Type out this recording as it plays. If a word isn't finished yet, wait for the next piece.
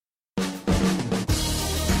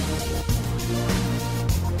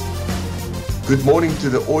Good morning to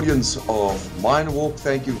the audience of Mindwalk.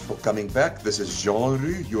 Thank you for coming back. This is Jean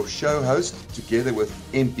Roux, your show host, together with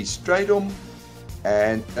MP Strydom.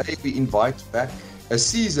 And today we invite back a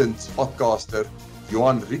seasoned podcaster,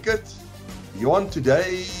 Johan Rickert. Johan,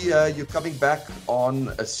 today you're coming back on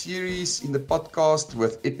a series in the podcast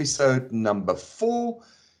with episode number 4.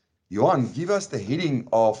 Johan, give us the heading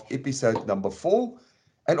of episode number 4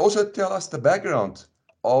 and also tell us the background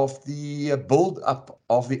of the build-up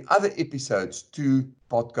of the other episodes to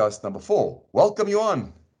podcast number 4. Welcome,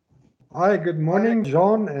 Johan. Hi, good morning,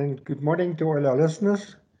 Jean, and good morning to all our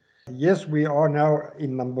listeners. Yes, we are now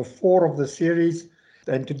in number 4 of the series,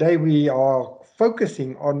 and today we are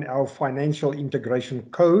focusing on our financial integration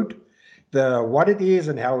code, what it is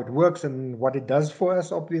and how it works and what it does for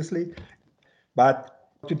us, obviously. But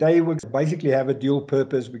today we basically have a dual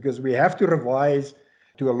purpose because we have to revise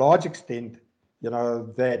to a large extent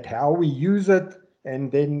that how we use it,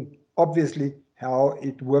 and then obviously how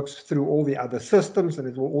it works through all the other systems, and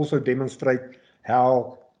it will also demonstrate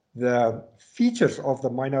how the features of the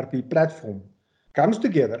MindRP platform comes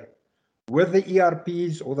together with the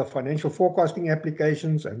ERPs or the financial forecasting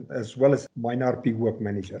applications, and as well as MindRP Work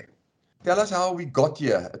Manager. Tell us how we got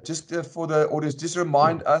here. Just for the audience, just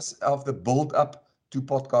remind us of the build up to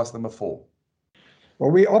podcast number 4. Well,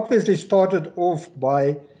 we obviously started off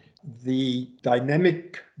by the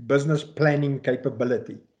dynamic business planning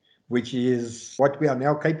capability, which is what we are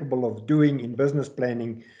now capable of doing in business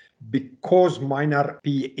planning because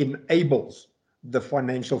MindRP enables the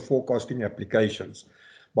financial forecasting applications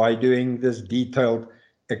by doing this detailed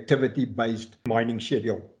activity-based mining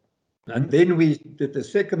schedule. And then we did the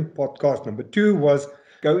second podcast, number 2, was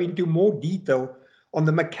go into more detail on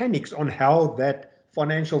the mechanics on how that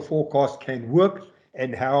financial forecast can work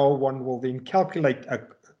and how one will then calculate a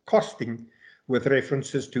costing with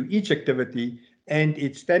references to each activity and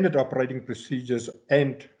its standard operating procedures,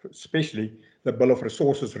 and especially the bill of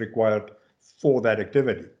resources required for that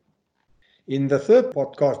activity. In the third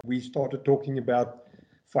podcast, we started talking about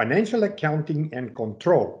financial accounting and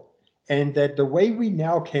control, and that the way we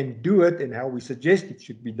now can do it and how we suggest it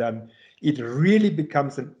should be done, it really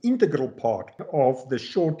becomes an integral part of the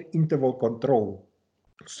short interval control,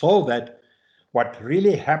 so that what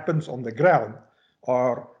really happens on the ground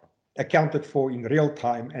are accounted for in real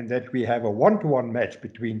time, and that we have a one-to-one match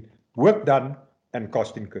between work done and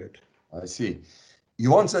cost incurred. I see.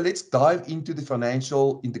 Johan, so let's dive into the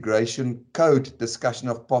financial integration code discussion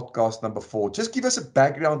of podcast number 4. Just give us a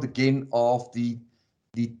background again of the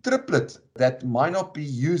triplet that MindRP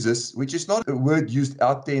uses, which is not a word used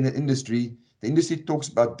out there in the industry. The industry talks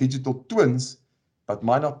about digital twins, but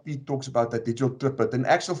MindRP talks about that digital triplet. In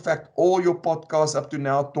actual fact, all your podcasts up to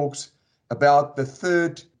now talks about the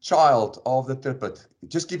third child of the triplet.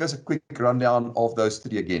 Just give us a quick rundown of those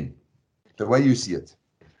 3 again, the way you see it.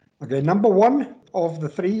 Okay, number 1 of the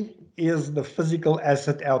 3 is the physical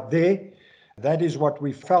asset out there. That is what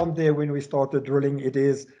we found there when we started drilling. It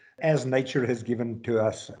is as nature has given to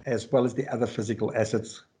us, as well as the other physical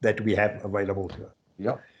assets that we have available to us.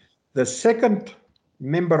 Yeah. The second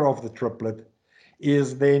member of the triplet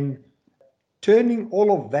is then turning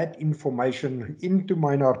all of that information into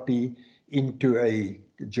MindRP, into a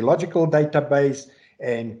geological database,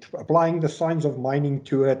 and applying the signs of mining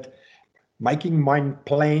to it, making mine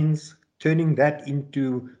plans, turning that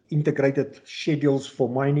into integrated schedules for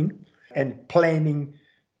mining, and planning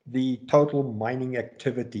the total mining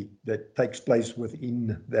activity that takes place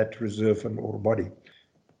within that reserve and ore body.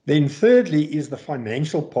 Then thirdly is the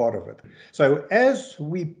financial part of it. So as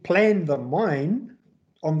we plan the mine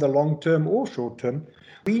on the long term or short term,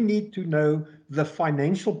 we need to know the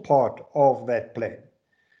financial part of that plan.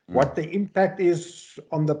 What the impact is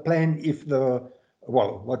on the plan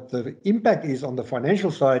what the impact is on the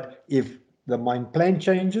financial side if the mine plan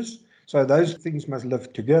changes. So those things must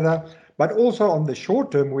live together. But also on the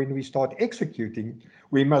short term, when we start executing,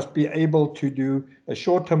 we must be able to do a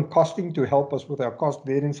short-term costing to help us with our cost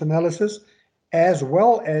variance analysis, as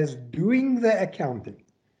well as doing the accounting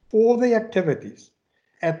for the activities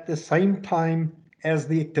at the same time as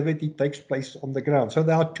the activity takes place on the ground. So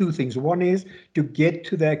there are 2 things. One is to get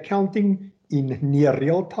to the accounting in near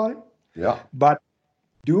real time, but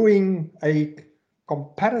doing a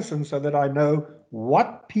comparison so that I know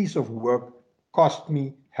what piece of work cost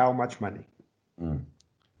me how much money.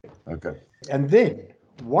 Okay. And then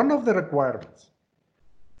one of the requirements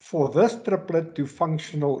for this triplet to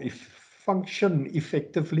function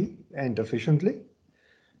effectively and efficiently,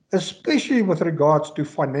 especially with regards to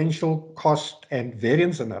financial cost and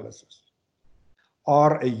variance analysis,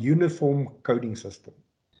 are a uniform coding system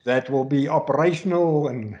that will be operational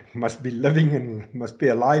and must be living and must be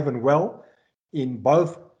alive and well in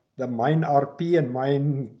both the MineRP and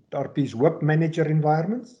MineRP's Work Manager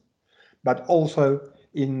environments, but also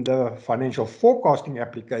in the financial forecasting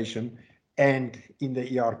application and in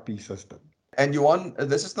the ERP system. And Johan,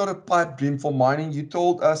 this is not a pipe dream for mining. You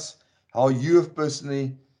told us how you have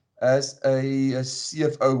personally, as a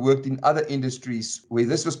CFO, worked in other industries where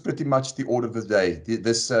this was pretty much the order of the day,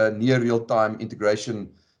 this near real-time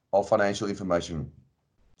integration of financial information.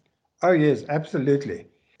 Oh, yes, absolutely.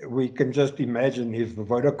 We can just imagine if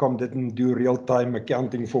Vodacom didn't do real-time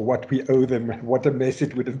accounting for what we owe them, what a mess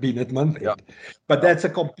it would have been at month end. But that's a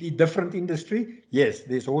complete different industry. Yes,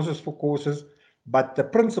 there's horses for courses, but the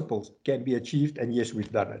principles can be achieved, and yes,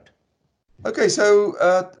 we've done it. Okay, so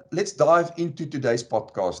let's dive into today's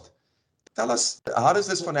podcast. Tell us, how does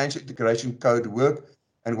this financial integration code work,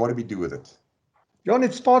 and what do we do with it? John,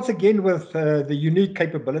 it starts again with the unique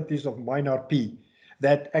capabilities of MineRP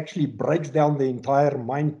that actually breaks down the entire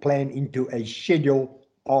mine plan into a schedule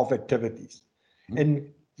of activities. And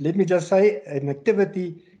let me just say, an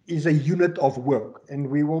activity is a unit of work, and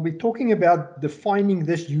we will be talking about defining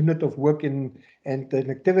this unit of work and an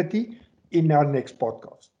activity in our next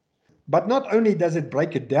podcast. But not only does it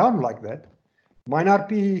break it down like that,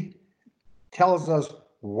 MineRP tells us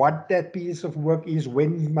what that piece of work is,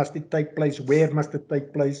 when must it take place, where must it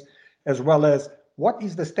take place, as well as what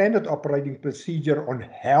is the standard operating procedure on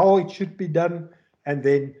how it should be done, and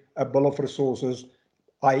then a bill of resources,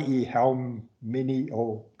 i.e. how many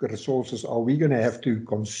resources are we going to have to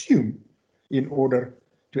consume in order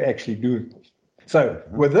to actually do it. So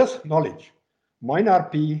with this knowledge,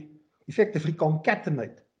 MineRP effectively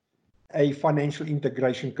concatenate a financial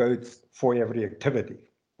integration code for every activity.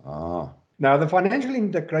 Now, the financial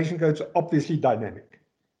integration codes are obviously dynamic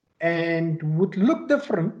and would look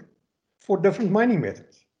different for different mining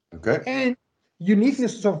methods. Okay. And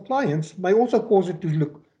uniquenesses of clients may also cause it to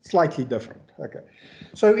look slightly different. Okay.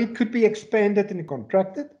 So it could be expanded and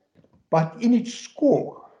contracted, but in its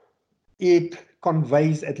score, it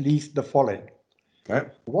conveys at least the following. Okay.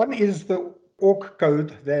 One is the ORC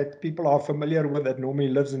code that people are familiar with that normally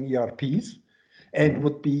lives in ERPs and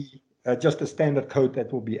would be just a standard code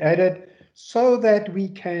that will be added so that we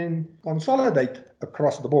can consolidate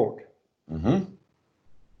across the board.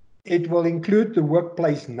 It will include the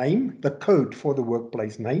workplace name, the code for the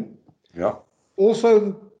workplace name. Yeah.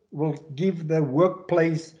 Also will give the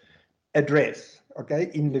workplace address,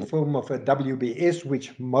 okay, in the form of a WBS,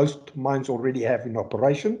 which most mines already have in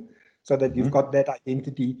operation, so that you've got that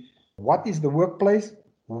identity. What is the workplace?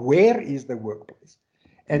 Where is the workplace?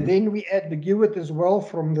 And then we add the GUID as well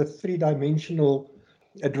from the three-dimensional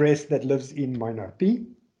address that lives in MineRP.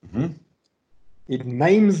 It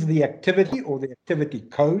names the activity, or the activity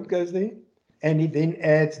code goes there, and it then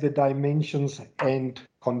adds the dimensions and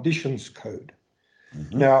conditions code.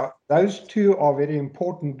 Now, those two are very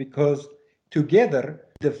important because together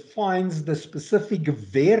defines the specific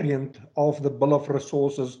variant of the bill of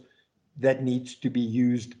resources that needs to be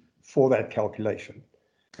used for that calculation.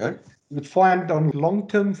 Okay. You would find on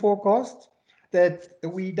long-term forecasts that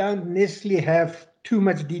we don't necessarily have too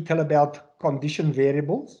much detail about condition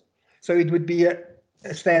variables. So it would be a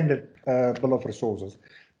standard bill of resources.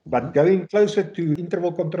 But going closer to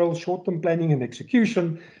interval control, short-term planning and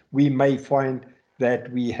execution, we may find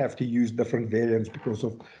that we have to use different variants because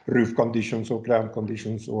of roof conditions or ground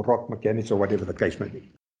conditions or rock mechanics or whatever the case may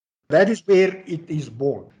be. That is where it is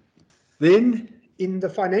born. Then in the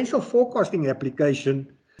financial forecasting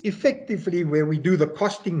application, effectively where we do the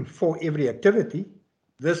costing for every activity,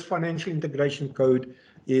 this financial integration code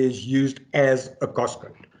is used as a cost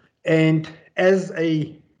code. And as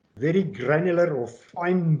a very granular or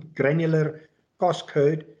fine granular cost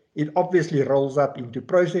code, it obviously rolls up into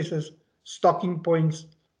processes, stocking points,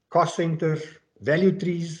 cost centers, value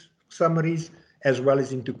trees, summaries, as well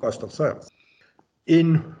as into cost of sales.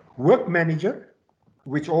 In Work Manager,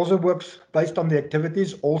 which also works based on the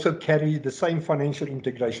activities, also carry the same financial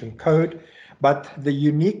integration code, but the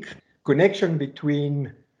unique connection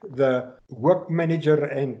between the Work Manager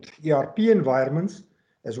and ERP environments,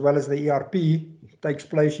 as well as the ERP, takes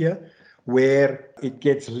place here, where it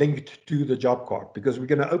gets linked to the job card, because we're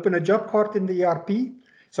going to open a job card in the ERP.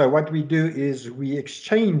 So what we do is we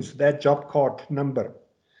exchange that job card number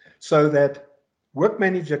so that Work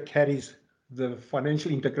Manager carries the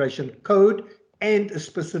financial integration code and a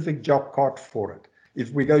specific job card for it.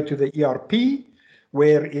 If we go to the ERP,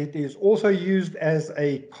 where it is also used as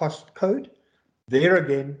a cost code, there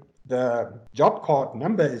again, the job card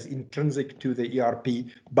number is intrinsic to the ERP,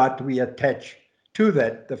 but we attach to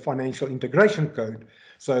that the financial integration code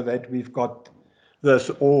so that we've got this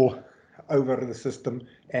all over the system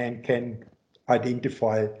and can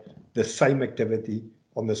identify the same activity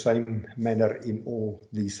on the same manner in all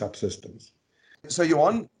these subsystems. So,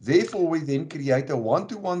 Johan, therefore, we then create a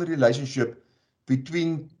one-to-one relationship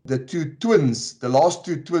between the two twins, the last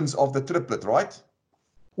two twins of the triplet, right?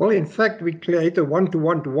 Well, in fact, we create a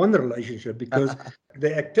one-to-one-to-one relationship because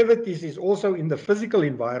the activities is also in the physical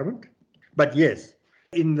environment. But yes,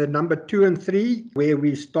 in the number 2 and 3, where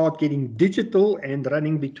we start getting digital and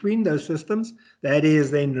running between those systems, that is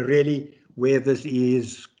then really where this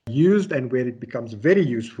is used and where it becomes very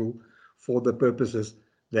useful for the purposes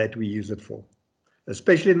that we use it for,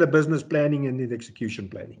 especially in the business planning and in execution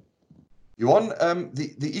planning. Johan,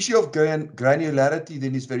 the issue of granularity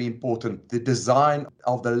then is very important. The design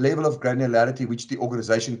of the level of granularity which the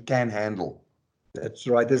organization can handle. That's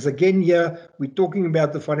right. As again here, we're talking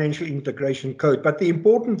about the financial integration code, but the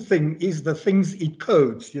important thing is the things it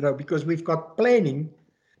codes, because we've got planning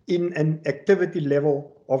in an activity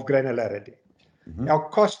level of granularity. Mm-hmm. Our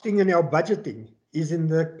costing and our budgeting is in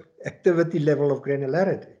the activity level of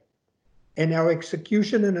granularity. And our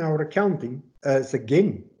execution and our accounting is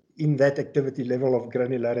again in that activity level of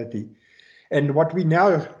granularity. And what we're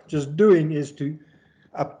now just doing is to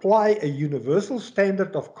apply a universal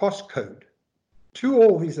standard of cost code to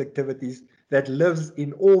all these activities that lives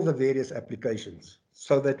in all the various applications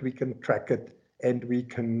so that we can track it and we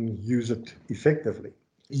can use it effectively.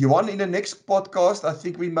 Johan, in the next podcast, I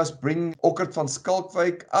think we must bring Okkert van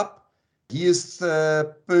Schalkwyk up. He is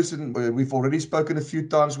the person, we've already spoken a few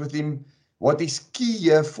times with him. What is key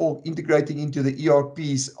here for integrating into the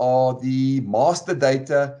ERPs are the master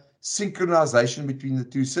data synchronization between the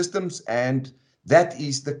two systems, and that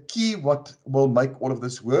is the key what will make all of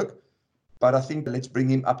this work. But I think let's bring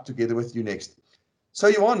him up together with you next. So,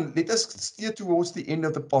 Johan, let us steer towards the end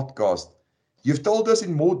of the podcast. You've told us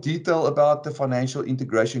in more detail about the financial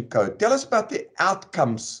integration code. Tell us about the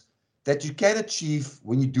outcomes that you can achieve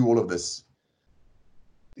when you do all of this.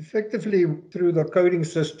 Effectively, through the coding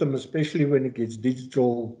system, especially when it gets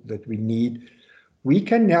digital that we need, we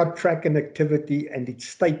can now track an activity and its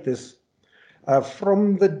status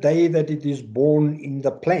from the day that it is born in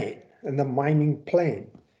the plan, in the mining plan,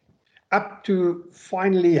 up to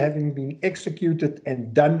finally having been executed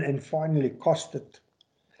and done and finally costed.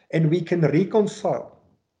 And we can reconcile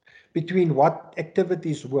between what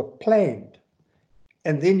activities were planned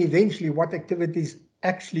and then eventually what activities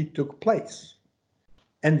actually took place.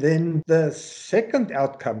 And then the second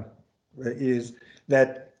outcome is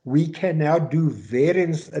that we can now do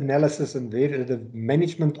variance analysis and the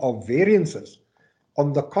management of variances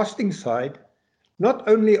on the costing side, not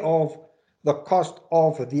only of the cost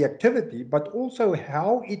of the activity, but also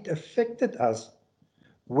how it affected us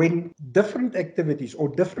when different activities or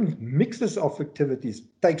different mixes of activities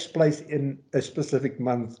takes place in a specific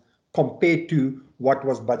month compared to what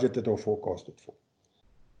was budgeted or forecasted for.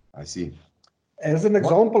 I see. As an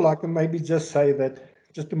example, I can maybe just say that,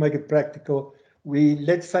 just to make it practical,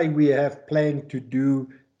 let's say we have planned to do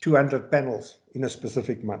 200 panels in a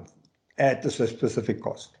specific month at a specific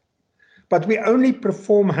cost, but we only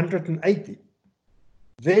perform 180.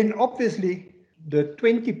 Then obviously the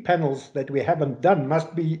 20 panels that we haven't done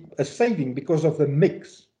must be a saving because of the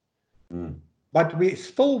mix. But we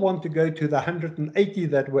still want to go to the 180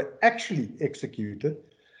 that were actually executed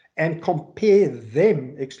and compare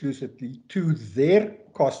them exclusively to their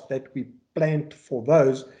cost that we planned for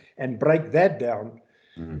those and break that down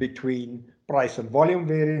between price and volume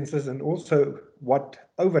variances and also what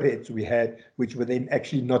overheads we had, which were then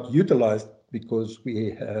actually not utilized because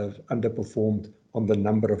we have underperformed on the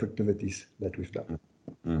number of activities that we've done.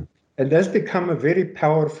 And that's become a very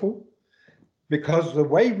powerful, because the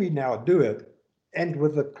way we now do it, and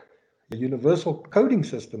with the universal coding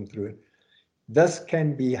system through it, this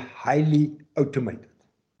can be highly automated.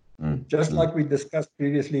 Just like we discussed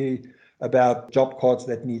previously about job cards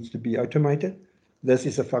that needs to be automated, this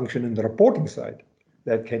is a function in the reporting side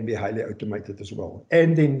that can be highly automated as well,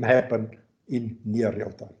 and then happen in near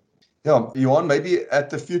real time. Yeah, Johan, maybe at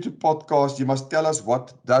the future podcast, you must tell us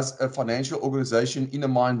what does a financial organization in a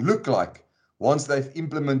mine look like once they've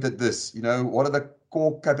implemented this? What are the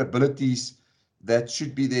core capabilities that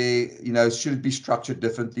should be there? Should it be structured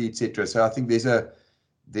differently, etc. So I think there's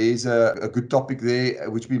a good topic there,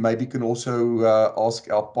 which we maybe can also ask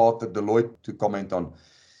our partner Deloitte to comment on.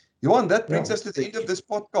 Johan, that brings us to the end of this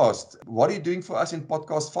podcast. What are you doing for us in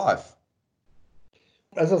podcast 5?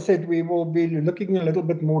 As I said, we will be looking a little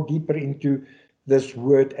bit more deeper into this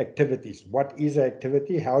word activities. What is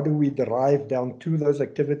activity? How do we derive down to those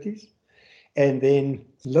activities? And then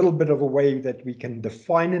a little bit of a way that we can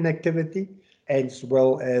define an activity, as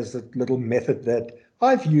well as a little method that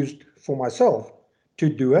I've used for myself to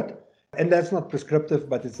do it. And that's not prescriptive,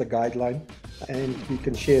 but it's a guideline. And we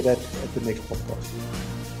can share that at the next podcast.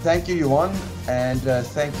 Thank you, Johan. And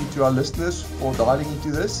thank you to our listeners for dialing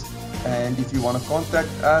into this. And if you want to contact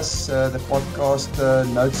us, the podcast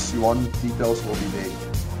notes, Johan, details will be there.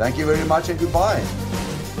 Thank you very much and goodbye.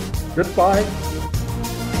 Goodbye.